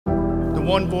The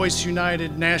One Voice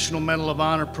United National Medal of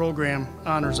Honor program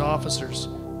honors officers,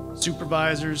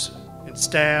 supervisors, and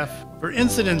staff for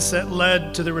incidents that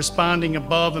led to the responding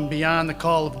above and beyond the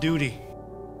call of duty.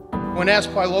 When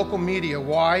asked by local media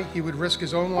why he would risk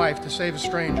his own life to save a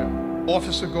stranger,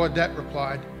 Officer Gaudette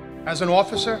replied, "As an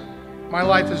officer, my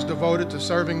life is devoted to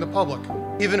serving the public,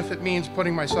 even if it means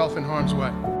putting myself in harm's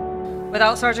way."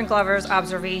 Without Sergeant Glover's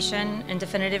observation and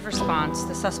definitive response,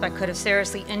 the suspect could have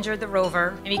seriously injured the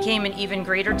rover and became an even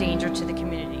greater danger to the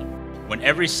community. When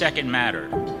every second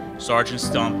mattered, Sergeant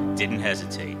Stump didn't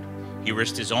hesitate. He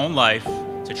risked his own life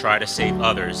to try to save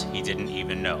others he didn't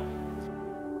even know.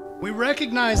 We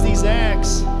recognize these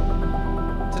acts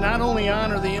to not only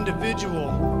honor the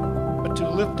individual, but to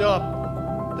lift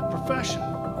up the profession.